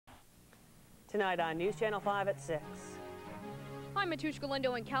Tonight on News Channel 5 at 6. I'm Matush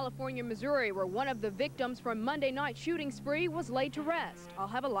Galindo in California, Missouri, where one of the victims from Monday night shooting spree was laid to rest. I'll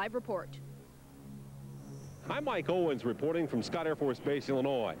have a live report. I'm Mike Owens reporting from Scott Air Force Base,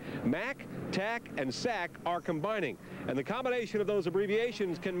 Illinois. MAC, TAC, and SAC are combining, and the combination of those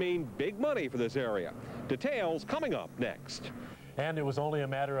abbreviations can mean big money for this area. Details coming up next. And it was only a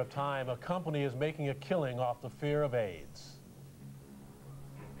matter of time. A company is making a killing off the fear of AIDS.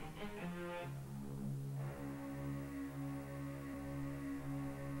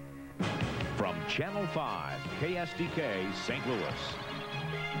 From Channel 5, KSDK, St. Louis.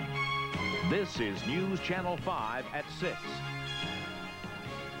 This is News Channel 5 at 6.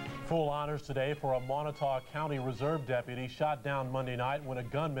 Full honors today for a Montauk County Reserve deputy shot down Monday night when a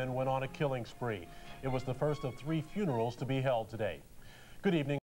gunman went on a killing spree. It was the first of 3 funerals to be held today. Good evening.